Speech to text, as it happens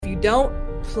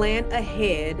don't plan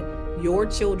ahead, your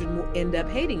children will end up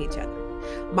hating each other.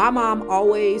 My mom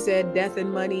always said death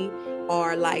and money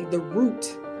are like the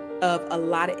root of a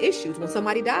lot of issues. When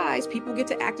somebody dies, people get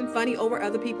to acting funny over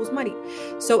other people's money.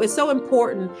 So it's so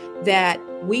important that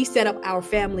we set up our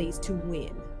families to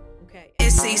win. Okay.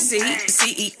 SEC,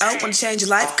 CEO, wanna change your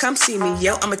life? Come see me,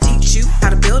 yo. I'ma teach you how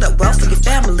to build up wealth for your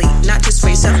family, not just for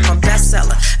yourself. I'm a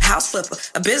bestseller, a house flipper,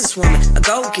 a businesswoman, a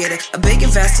go-getter, a big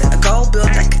investor, a gold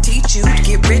builder that can teach you to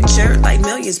get richer like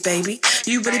millions, baby.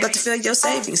 You really about to fill your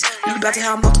savings. You about to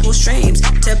have multiple streams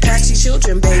to pass your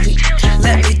children, baby.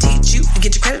 Let me teach you to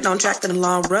get your credit on track in the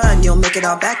long run. You'll make it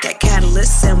all back at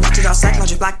Catalyst and watch it all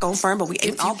psychology black on firm, but we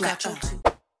ain't all black.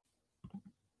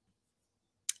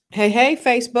 Hey,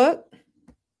 Facebook.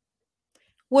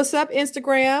 What's up,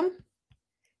 Instagram?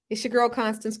 It's your girl,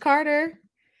 Constance Carter.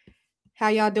 How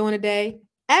y'all doing today?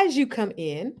 As you come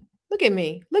in, look at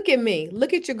me. Look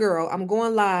at your girl. I'm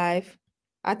going live,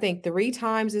 I think 3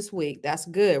 times this week. That's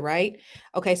good, right?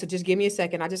 Okay, so just give me a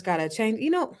second. I just got to change.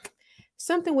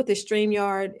 Something with the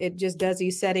StreamYard, it just does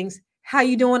these settings. How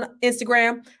you doing,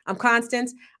 Instagram? I'm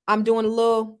Constance. I'm doing a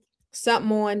little something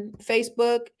on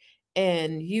Facebook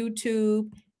and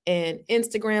YouTube and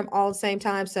Instagram all at the same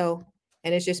time. So,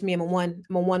 and it's just me. I'm a one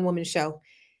woman show.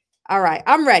 All right.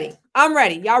 I'm ready.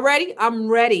 Y'all ready? I'm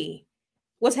ready.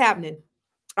 What's happening?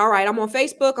 All right. I'm on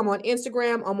Facebook. I'm on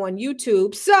Instagram. I'm on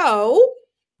YouTube. So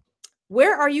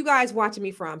where are you guys watching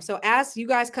me from? So as you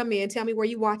guys come in, tell me where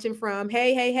you watching from.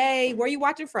 Hey, where you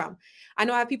watching from? I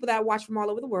know I have people that watch from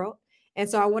all over the world. And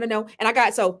so I want to know.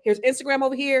 And so here's Instagram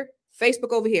over here,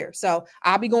 Facebook over here. So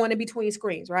I'll be going in between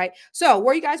screens, right? So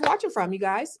where are you guys watching from, you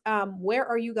guys? Where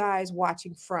are you guys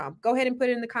watching from? Go ahead and put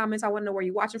it in the comments. I want to know where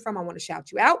you're watching from. I want to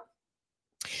shout you out.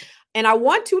 And I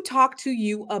want to talk to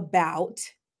you about,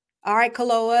 all right,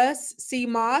 Kaloas,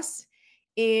 CMOS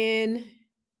in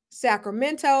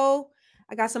Sacramento.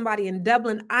 I got somebody in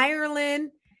Dublin,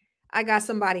 Ireland. I got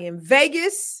somebody in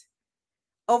Vegas.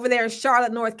 Over there in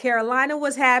Charlotte, North Carolina.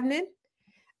 What's happening?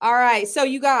 All right. So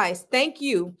you guys, thank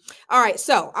you. All right.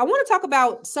 So I want to talk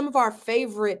about some of our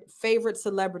favorite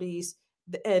celebrities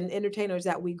and entertainers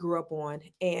that we grew up on.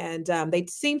 And they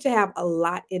seem to have a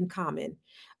lot in common.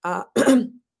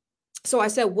 So I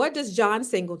said, what does John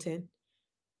Singleton,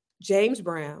 James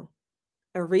Brown,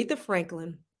 Aretha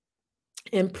Franklin,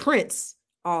 and Prince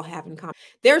all have in common?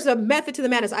 There's a method to the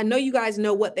madness. I know you guys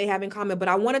know what they have in common, but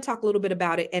I want to talk a little bit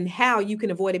about it and how you can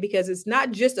avoid it, because it's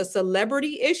not just a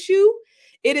celebrity issue.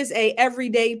 It is a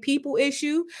everyday people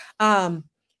issue. It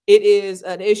is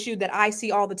an issue that I see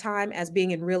all the time as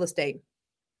being in real estate.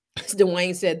 As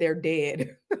Dwayne said, they're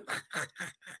dead.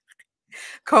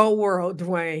 Cold world,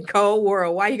 Dwayne. Cold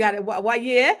world. Why you got it? Why?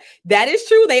 Yeah, that is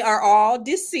true. They are all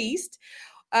deceased.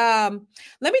 Let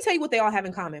me tell you what they all have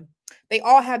in common. They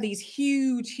all have these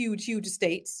huge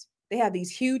estates. They have these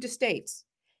huge estates.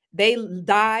 They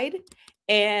died.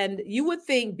 And you would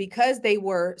think because they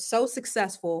were so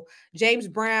successful, James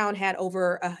Brown had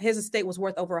his estate was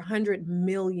worth over $100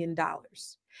 million.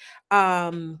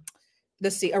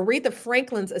 Let's see, Aretha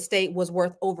Franklin's estate was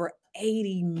worth over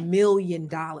 $80 million.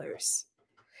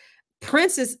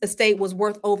 Prince's estate was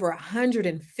worth over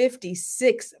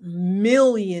 $156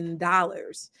 million.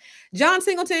 John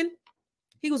Singleton,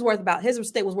 his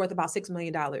estate was worth about $6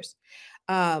 million.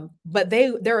 But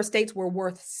their estates were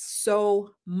worth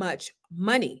so much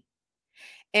money.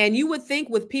 And you would think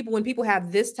when people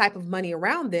have this type of money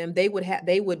around them,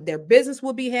 their business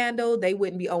would be handled. They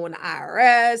wouldn't be owing the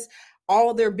IRS.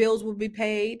 All their bills would be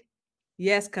paid.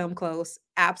 Yes, come close.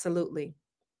 Absolutely.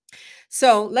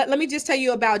 So let me just tell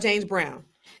you about James Brown.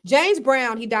 James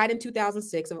Brown, he died in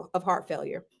 2006 of heart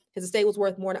failure. His estate was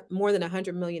worth more than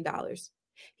 $100 million.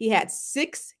 He had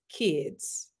 6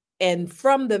 kids. And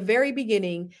from the very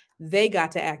beginning, they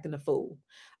got to acting a fool.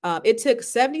 It took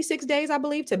 76 days, I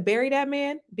believe, to bury that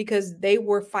man because they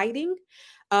were fighting.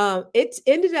 It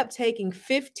ended up taking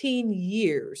 15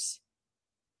 years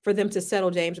for them to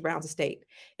settle James Brown's estate.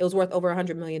 It was worth over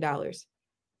 $100 million.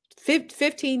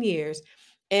 15 years.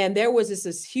 And there was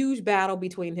this huge battle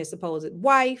between his supposed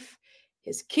wife,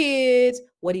 his kids,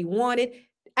 what he wanted.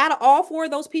 Out of all 4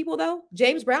 of those people, though,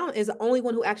 James Brown is the only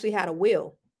one who actually had a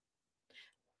will.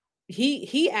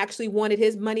 He actually wanted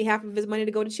half of his money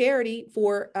to go to charity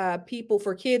for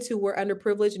kids who were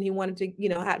underprivileged, and he wanted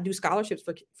to, do scholarships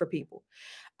for people.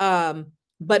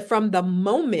 But from the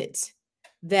moment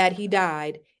that he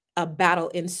died, a battle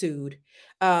ensued.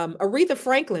 Aretha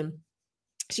Franklin,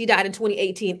 she died in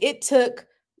 2018. It took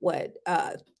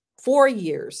 4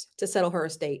 years to settle her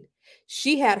estate.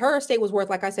 Her estate was worth,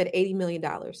 like I said, $80 million.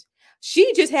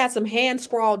 She just had some hand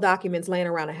scrawled documents laying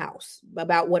around the house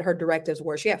about what her directives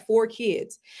were. She had 4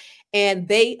 kids. And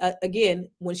they, again,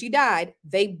 when she died,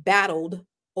 they battled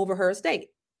over her estate.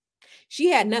 She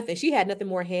had nothing. She had nothing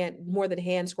more than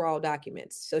hand scrawled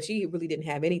documents. So she really didn't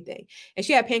have anything. And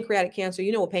she had pancreatic cancer.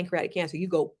 You know, with pancreatic cancer, you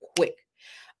go quick.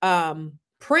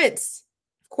 Prince,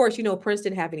 of course, you know, Prince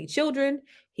didn't have any children.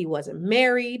 He wasn't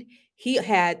married. He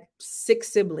had 6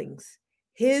 siblings.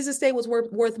 His estate was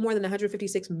worth more than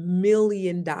 $156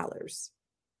 million.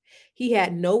 He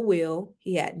had no will.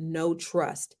 He had no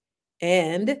trust.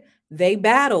 And they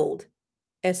battled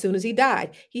as soon as he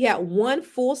died. He had 1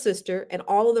 full sister, and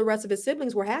all of the rest of his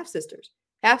siblings were half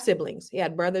siblings. He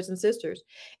had brothers and sisters.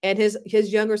 And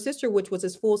his younger sister, which was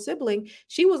his full sibling,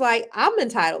 she was like, I'm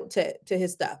entitled to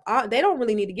his stuff. They don't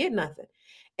really need to get nothing.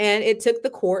 And it took the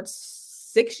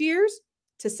courts 6 years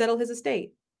to settle his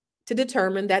estate, to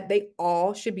determine that they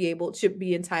all should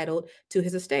be entitled to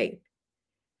his estate.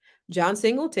 John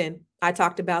Singleton, I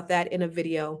talked about that in a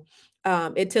video.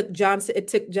 It took John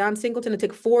Singleton, it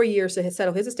took 4 years to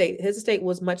settle his estate. His estate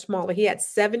was much smaller. He had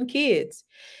 7 kids.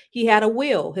 He had a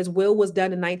will. His will was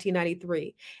done in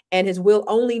 1993. And his will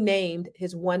only named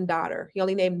his 1 daughter. He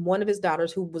only named one of his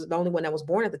daughters, who was the only one that was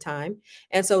born at the time.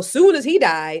 And so soon as he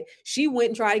died, she went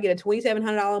and tried to get a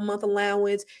 $2,700 a month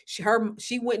allowance.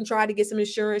 She went and tried to get some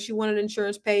insurance. She wanted an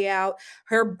insurance payout.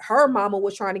 Her mama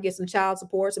was trying to get some child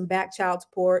support, some back child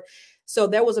support. So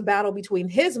there was a battle between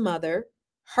his mother,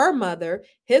 her mother.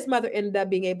 His mother ended up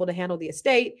being able to handle the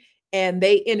estate, and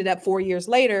they ended up 4 years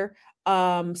later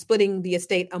splitting the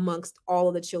estate amongst all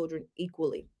of the children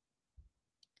equally.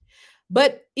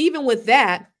 But even with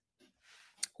that,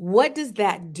 what does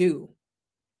that do?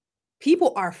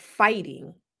 People are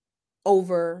fighting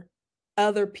over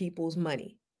other people's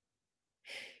money.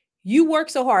 You work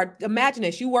so hard. Imagine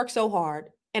this. You work so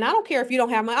hard. And I don't care if you don't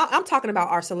have money. I'm talking about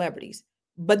our celebrities.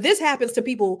 But this happens to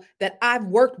people that I've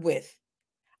worked with.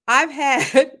 I've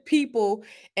had people,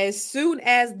 as soon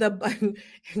as the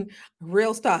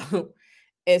real stuff,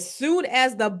 as soon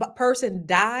as the person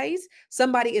dies,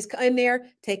 somebody is in there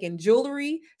taking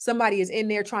jewelry. Somebody is in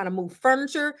there trying to move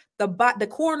furniture. The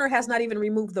coroner has not even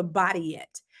removed the body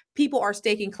yet. People are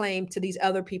staking claim to these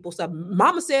other people. So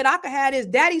mama said I could have this.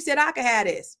 Daddy said I could have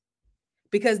this,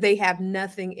 because they have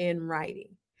nothing in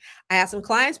writing. I had some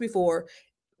clients before.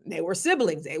 They were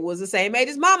siblings. They was the same age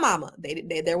as my mama.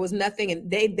 There was nothing, and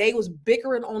they was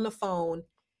bickering on the phone.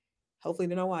 Hopefully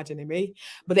they're not watching it,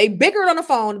 but they bickered on the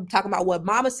phone, talking about what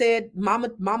mama said.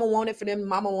 Mama wanted for them.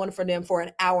 Mama wanted for them for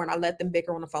an hour, and I let them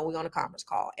bicker on the phone. We on a conference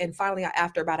call, and finally,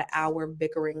 after about an hour of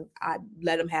bickering, I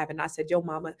let them have it. And I said, "Your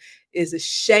mama is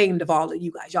ashamed of all of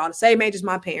you guys. Y'all the same age as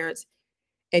my parents,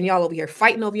 and y'all over here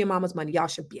fighting over your mama's money. Y'all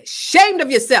should be ashamed of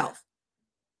yourself."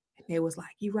 And they was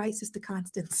like, "You right, Sister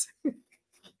Constance."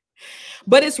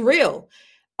 But it's real.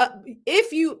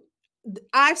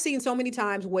 I've seen so many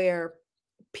times where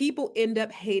people end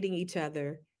up hating each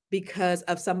other because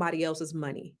of somebody else's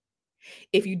money.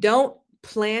 If you don't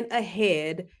plan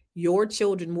ahead, your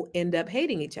children will end up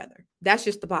hating each other. That's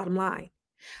just the bottom line.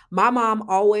 My mom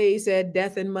always said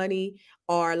death and money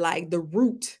are like the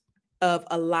root of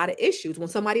a lot of issues. When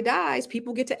somebody dies,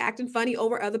 people get to acting funny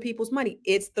over other people's money.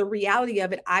 It's the reality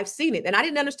of it. I've seen it. And I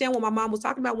didn't understand what my mom was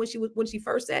talking about when she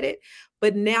first said it.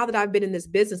 But now that I've been in this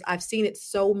business, I've seen it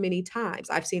so many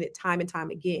times. I've seen it time and time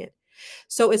again.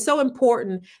 So it's so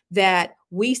important that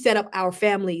we set up our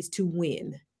families to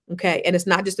win. Okay. And it's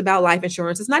not just about life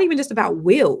insurance. It's not even just about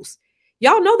wills.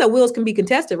 Y'all know that wills can be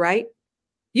contested, right?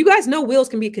 You guys know wills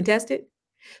can be contested.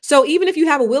 So even if you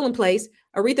have a will in place,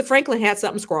 Aretha Franklin had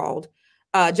something scrawled.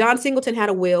 John Singleton had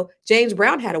a will. James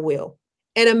Brown had a will.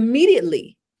 And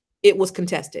immediately it was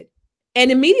contested.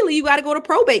 And immediately you got to go to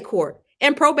probate court.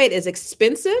 And probate is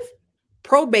expensive.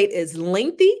 Probate is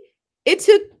lengthy. It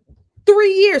took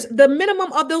 3 years. The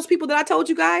minimum of those people that I told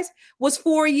you guys was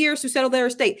 4 years to settle their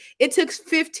estate. It took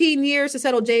 15 years to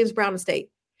settle James Brown's estate.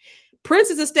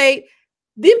 Prince's estate,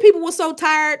 then people were so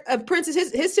tired of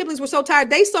Prince's, his siblings were so tired,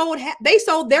 they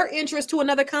sold their interest to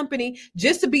another company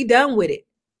just to be done with it.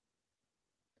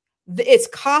 It's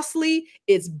costly,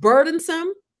 it's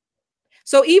burdensome.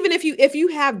 So even if you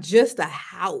have just a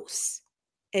house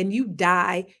and you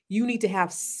die, you need to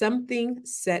have something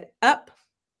set up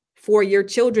for your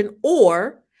children,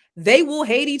 or they will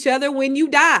hate each other when you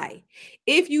die.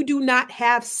 If you do not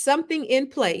have something in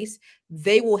place,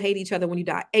 they will hate each other when you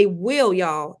die. A will,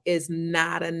 y'all, is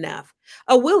not enough.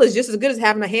 A will is just as good as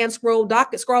having a hand scroll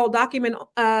document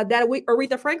that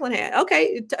Aretha Franklin had.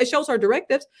 Okay, it shows her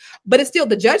directives, but it's still,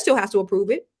 the judge still has to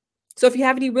approve it. So if you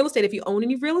have any real estate, if you own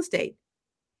any real estate,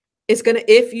 it's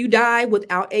if you die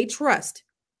without a trust,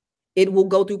 it will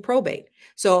go through probate.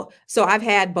 So I've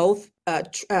had both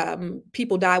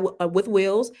people die with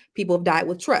wills, people have died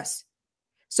with trusts.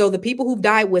 So the people who've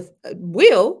died with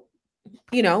will,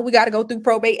 we got to go through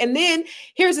probate. And then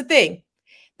here's the thing.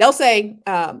 They'll say,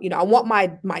 I want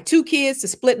my two kids to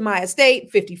split my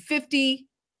estate 50-50,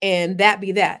 and that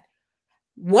be that.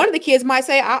 One of the kids might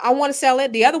say, I want to sell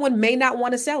it. The other one may not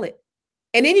want to sell it.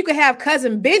 And then you could have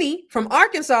cousin Benny from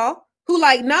Arkansas who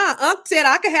like, nah, Unc said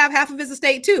I could have half of his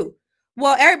estate too.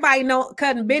 Well, everybody know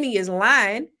cousin Benny is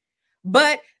lying,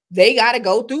 but they got to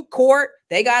go through court.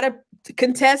 They got to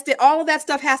contest it. All of that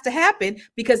stuff has to happen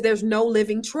because there's no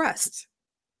living trust.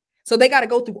 So they got to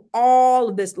go through all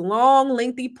of this long,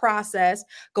 lengthy process,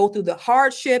 go through the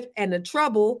hardship and the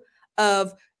trouble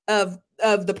of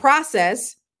the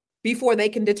process before they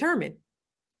can determine.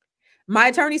 My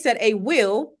attorney said a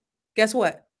will, guess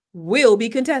what? Will be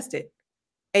contested.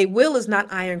 A will is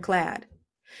not ironclad.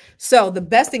 So the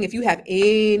best thing, if you have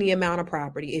any amount of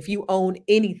property, if you own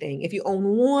anything, if you own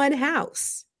one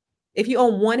house,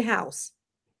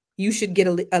 you should get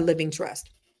a living trust.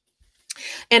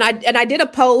 And I did a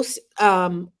post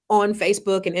on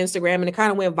Facebook and Instagram, and it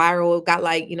kind of went viral. It got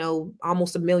like,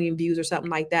 almost 1 million views or something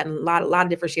like that. And a lot of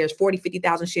different shares,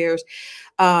 50,000 shares.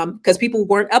 Because people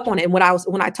weren't up on it. And when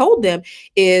I told them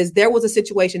is there was a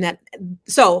situation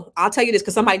so I'll tell you this,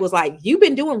 because somebody was like, you've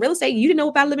been doing real estate, you didn't know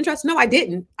about living trust? No, I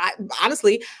didn't.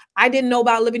 Honestly, I didn't know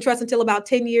about living trust until about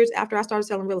 10 years after I started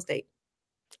selling real estate.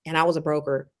 And I was a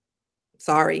broker.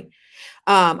 Sorry.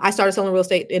 I started selling real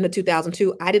estate in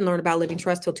 2002. I didn't learn about living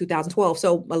trust till 2012.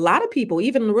 So a lot of people,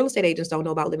 even the real estate agents, don't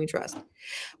know about living trust.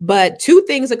 But two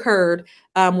things occurred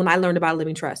when I learned about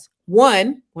living trust.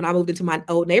 One, when I moved into my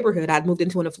old neighborhood, I moved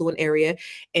into an affluent area,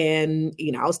 and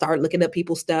I started looking up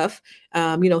people's stuff,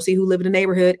 see who lived in the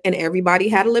neighborhood, and everybody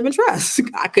had a living trust.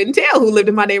 I couldn't tell who lived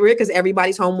in my neighborhood because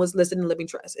everybody's home was listed in living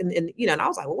trust, and I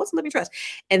was like, well, what's a living trust?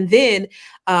 And then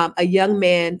a young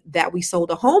man that we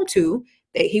sold a home to.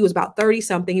 He was about 30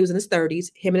 something. He was in his 30s.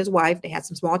 Him and his wife, they had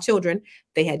some small children.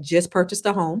 They had just purchased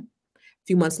a home. A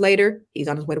few months later, he's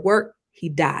on his way to work. He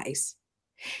dies.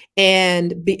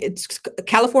 And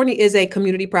California is a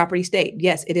community property state.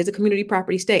 Yes, it is a community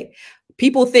property state.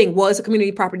 People think, well, it's a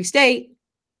community property state.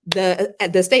 The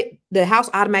house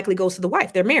automatically goes to the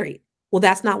wife. They're married. Well,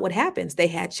 that's not what happens. They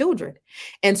had children.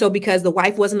 And so because the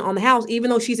wife wasn't on the house, even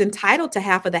though she's entitled to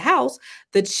half of the house,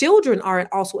 the children are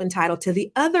also entitled to the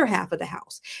other half of the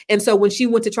house. And so when she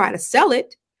went to try to sell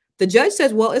it, the judge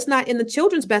says, well, it's not in the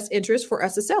children's best interest for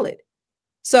us to sell it.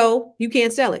 So you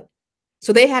can't sell it.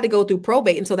 So they had to go through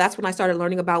probate. And so that's when I started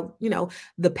learning about,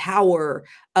 the power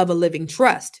of a living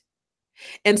trust.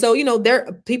 And so,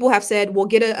 people have said, well,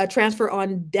 get a transfer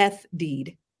on death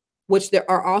deed, which there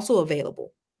are also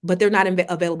available, but they're not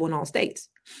available in all states.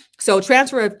 So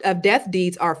transfer of death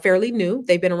deeds are fairly new.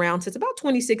 They've been around since about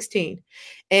 2016.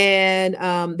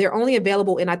 And they're only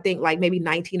available in, I think, like maybe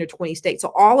 19 or 20 states.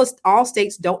 So all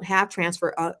states don't have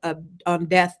transfer of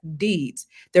death deeds.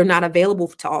 They're not available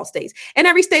to all states. And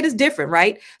every state is different,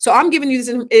 right? So I'm giving you this.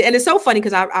 And it's so funny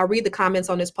because I read the comments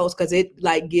on this post because it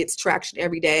like gets traction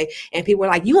every day. And people are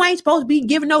like, you ain't supposed to be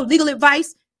giving no legal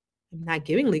advice. I'm not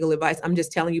giving legal advice. I'm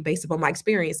just telling you based upon my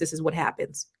experience, this is what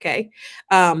happens. Okay.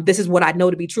 This is what I know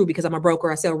to be true because I'm a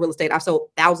broker. I sell real estate. I've sold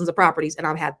thousands of properties and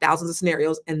I've had thousands of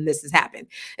scenarios and this has happened.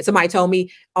 And somebody told me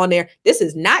on there, this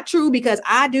is not true because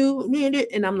I do.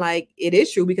 And I'm like, it is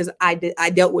true because I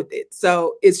dealt with it.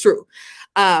 So it's true.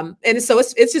 And so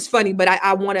it's just funny, but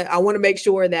I want to make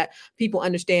sure that people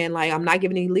understand, like, I'm not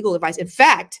giving any legal advice. In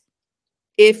fact,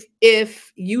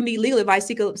 if you need legal advice,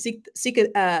 seek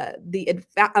the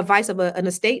advice of an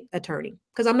estate attorney,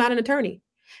 because I'm not an attorney.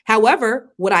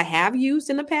 However, what I have used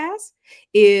in the past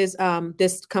is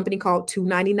this company called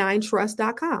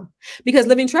 299trust.com, because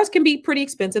living trust can be pretty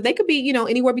expensive. They could be,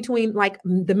 anywhere between, like,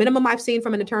 the minimum I've seen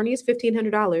from an attorney is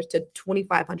 $1,500 to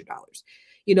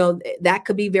 $2,500. That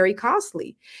could be very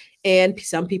costly, and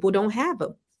some people don't have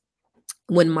them.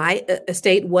 When my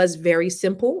estate was very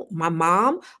simple, my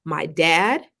mom, my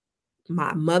dad,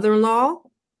 my mother-in-law,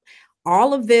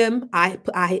 all of them, I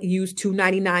use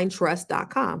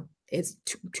 299trust.com. It's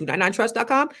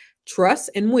 299trust.com. Trusts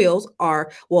and wills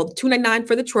are, $299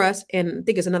 for the trust, and I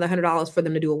think it's another $100 for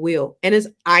them to do a will. And it's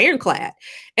ironclad.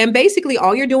 And basically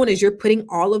all you're doing is you're putting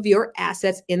all of your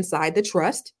assets inside the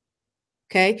trust.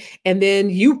 Okay. And then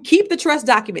you keep the trust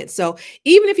documents. So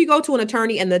even if you go to an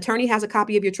attorney and the attorney has a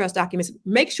copy of your trust documents,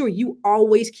 make sure you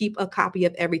always keep a copy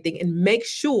of everything, and make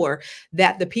sure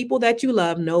that the people that you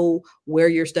love know where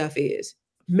your stuff is.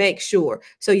 Make sure.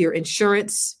 So your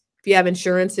insurance, if you have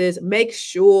insurances, make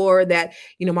sure that,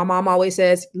 my mom always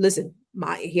says, listen,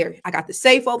 I got the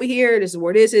safe over here. This is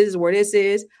where this is, where this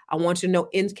is. I want you to know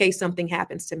in case something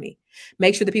happens to me.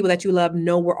 Make sure the people that you love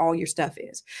know where all your stuff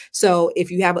is. So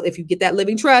if you get that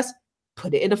living trust,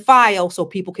 put it in a file so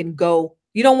people can go.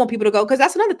 You don't want people to go, because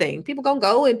that's another thing. People gonna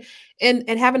go and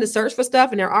having to search for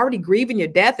stuff, and they're already grieving your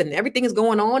death, and everything is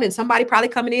going on, and somebody probably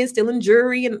coming in stealing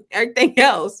jewelry and everything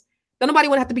else. Don't nobody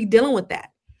want to have to be dealing with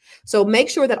that. So make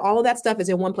sure that all of that stuff is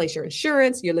in one place. Your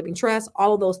insurance, your living trust,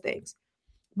 all of those things.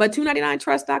 But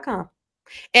 299trust.com.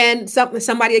 And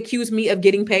somebody accused me of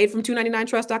getting paid from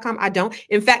 299trust.com. I don't.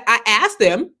 In fact, I asked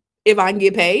them if I can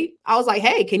get paid. I was like,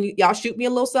 hey, can y'all shoot me a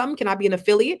little something? Can I be an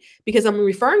affiliate? Because I'm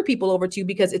referring people over to you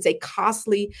because it's a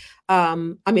costly,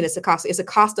 it's a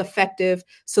cost-effective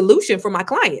solution for my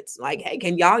clients. Like, hey,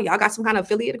 can y'all got some kind of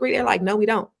affiliate agree? They're like, no, we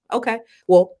don't. Okay.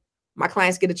 Well, my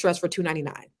clients get a trust for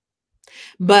 $299.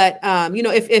 But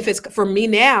if it's for me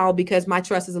now, because my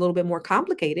trust is a little bit more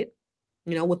complicated,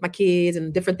 with my kids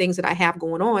and different things that I have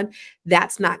going on,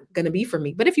 that's not going to be for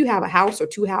me. But if you have a house or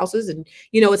two houses and,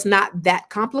 it's not that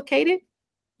complicated,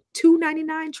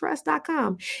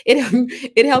 299trust.com.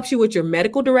 It helps you with your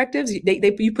medical directives.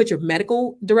 You put your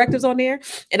medical directives on there.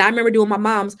 And I remember doing my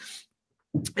mom's,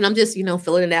 and I'm just,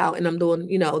 filling it out, and I'm doing,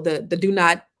 the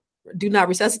do not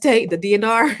resuscitate, the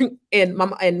DNR. And my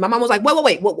mom was like,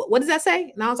 wait, what does that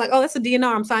say? And I was like, oh, that's a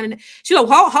DNR. I'm signing it. She's like,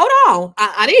 hold on.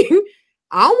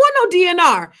 I don't want no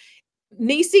DNR.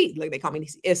 Niecy, like they call me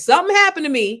Niecy. If something happened to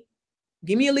me,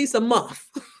 give me at least a month.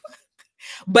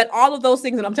 But all of those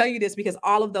things, and I'm telling you this because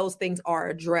all of those things are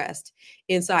addressed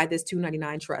inside this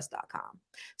 299trust.com.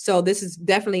 So this is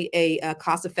definitely a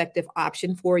cost-effective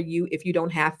option for you if you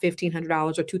don't have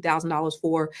 $1,500 or $2,000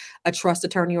 for a trust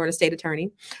attorney or an estate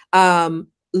attorney.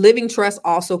 Living trust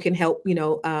also can help,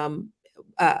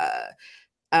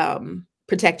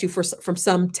 protect you from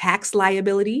some tax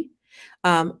liability.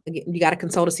 Again, you got to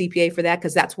consult a CPA for that,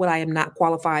 because that's what I am not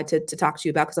qualified to talk to you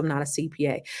about, because I'm not a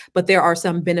CPA. But there are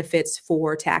some benefits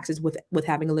for taxes with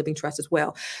having a living trust as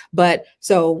well. But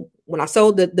so when I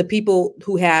sold the people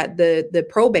who had the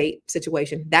probate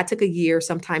situation, that took a year,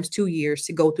 sometimes 2 years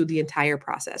to go through the entire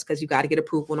process, because you got to get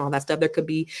approval and all that stuff. There could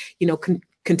be,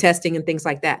 contesting and things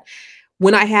like that.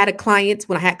 When I had clients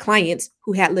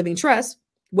who had living trusts,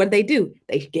 what did they do?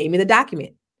 They gave me the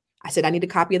document. I said, I need a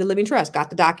copy of the living trust.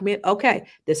 Got the document. Okay,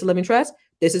 this is a living trust.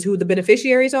 This is who the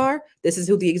beneficiaries are. This is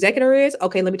who the executor is.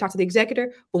 Okay, let me talk to the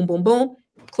executor. Boom, boom, boom.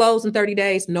 Close in 30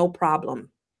 days. No problem.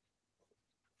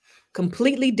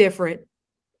 Completely different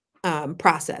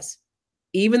process.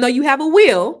 Even though you have a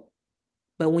will,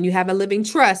 but when you have a living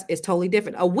trust, it's totally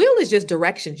different. A will is just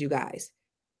directions, you guys.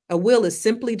 A will is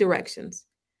simply directions.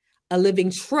 A living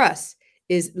trust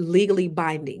is legally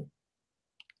binding.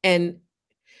 And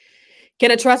can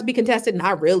a trust be contested?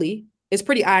 Not really. It's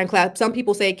pretty ironclad. Some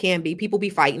people say it can be. People be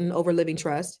fighting over living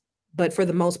trust. But for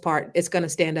the most part, it's going to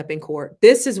stand up in court.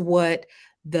 This is what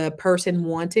the person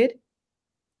wanted.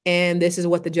 And this is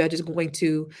what the judge is going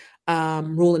to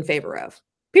rule in favor of.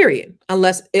 Period.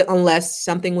 Unless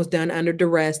something was done under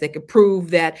duress, they could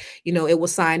prove that, it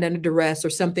was signed under duress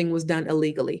or something was done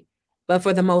illegally. But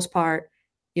for the most part,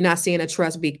 you're not seeing a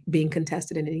trust being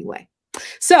contested in any way.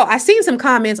 So I've seen some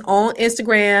comments on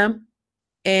Instagram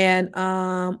and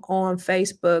on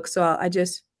Facebook. So I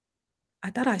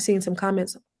thought I seen some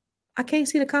comments. I can't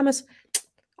see the comments.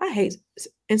 I hate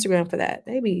Instagram for that.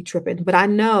 They be tripping. But I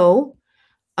know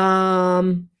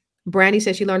Brandy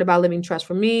said she learned about living trust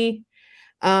from me.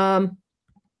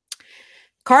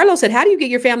 Carlos said, how do you get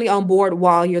your family on board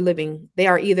while you're living? They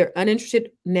are either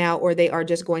uninterested now or they are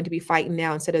just going to be fighting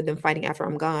now instead of them fighting after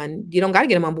I'm gone. You don't got to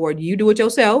get them on board. You do it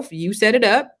yourself. You set it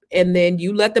up and then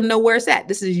you let them know where it's at.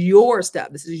 This is your stuff.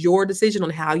 This is your decision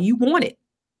on how you want it.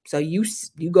 So you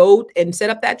go and set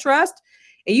up that trust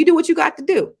and you do what you got to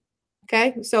do.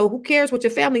 Okay. So who cares what your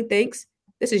family thinks?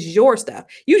 This is your stuff.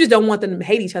 You just don't want them to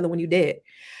hate each other when you're dead.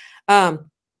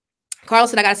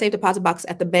 Carlos said, I got a safe deposit box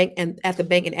at the bank and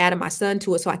added my son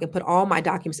to it so I can put all my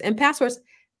documents and passwords.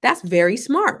 That's very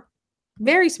smart.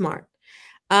 Very smart.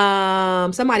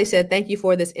 Somebody said, thank you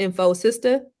for this info,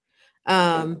 sister.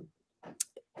 Said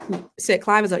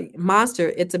Clive is a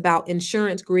monster. It's about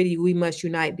insurance greedy. We must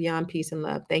unite beyond peace and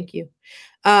love. Thank you.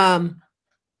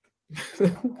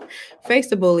 Face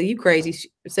the bully. You crazy. She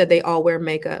said they all wear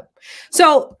makeup.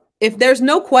 So if there's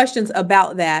no questions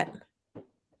about that,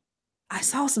 I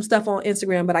saw some stuff on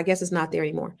Instagram, but I guess it's not there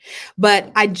anymore.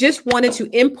 But I just wanted to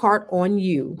impart on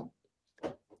you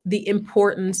the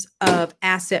importance of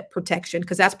asset protection,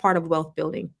 because that's part of wealth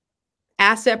building.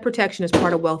 Asset protection is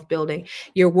part of wealth building.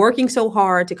 You're working so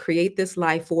hard to create this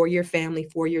life for your family,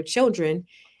 for your children.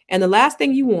 And the last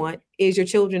thing you want is your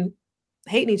children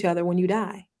hating each other when you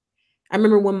die. I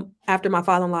remember when after my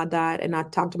father-in-law died and I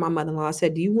talked to my mother-in-law, I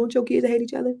said, do you want your kids to hate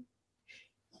each other?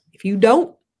 If you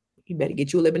don't, you better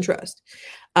get you a living trust.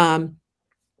 And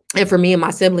for me and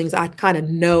my siblings, I kind of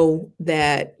know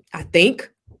that I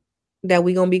think that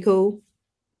we're going to be cool.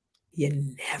 You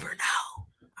never know.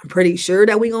 I'm pretty sure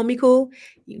that we're going to be cool.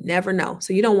 You never know.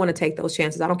 So you don't want to take those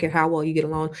chances. I don't care how well you get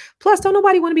along. Plus, don't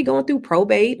nobody want to be going through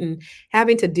probate and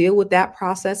having to deal with that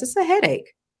process. It's a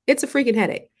headache. It's a freaking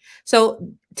headache.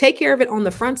 So take care of it on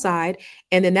the front side.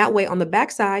 And then that way on the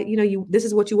back side, this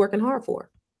is what you're working hard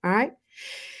for. All right.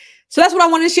 So that's what I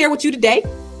wanted to share with you today.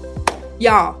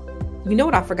 Y'all, you know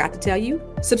what I forgot to tell you?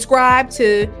 Subscribe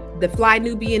to the Fly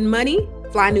Nubian Money,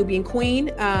 Fly Nubian Queen,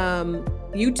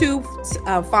 YouTube.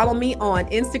 Follow me on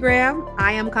Instagram.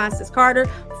 I am Constance Carter.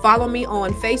 Follow me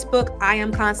on Facebook. I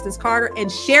am Constance Carter.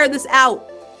 And share this out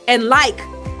and like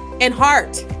and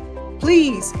heart,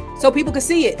 please, so people can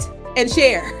see it and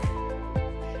share.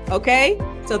 Okay?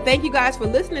 So thank you guys for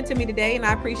listening to me today, and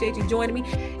I appreciate you joining me.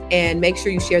 And make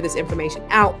sure you share this information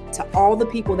out to all the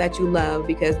people that you love,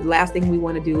 because the last thing we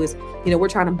want to do is, we're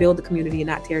trying to build the community and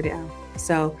not tear down.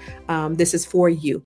 So this is for you.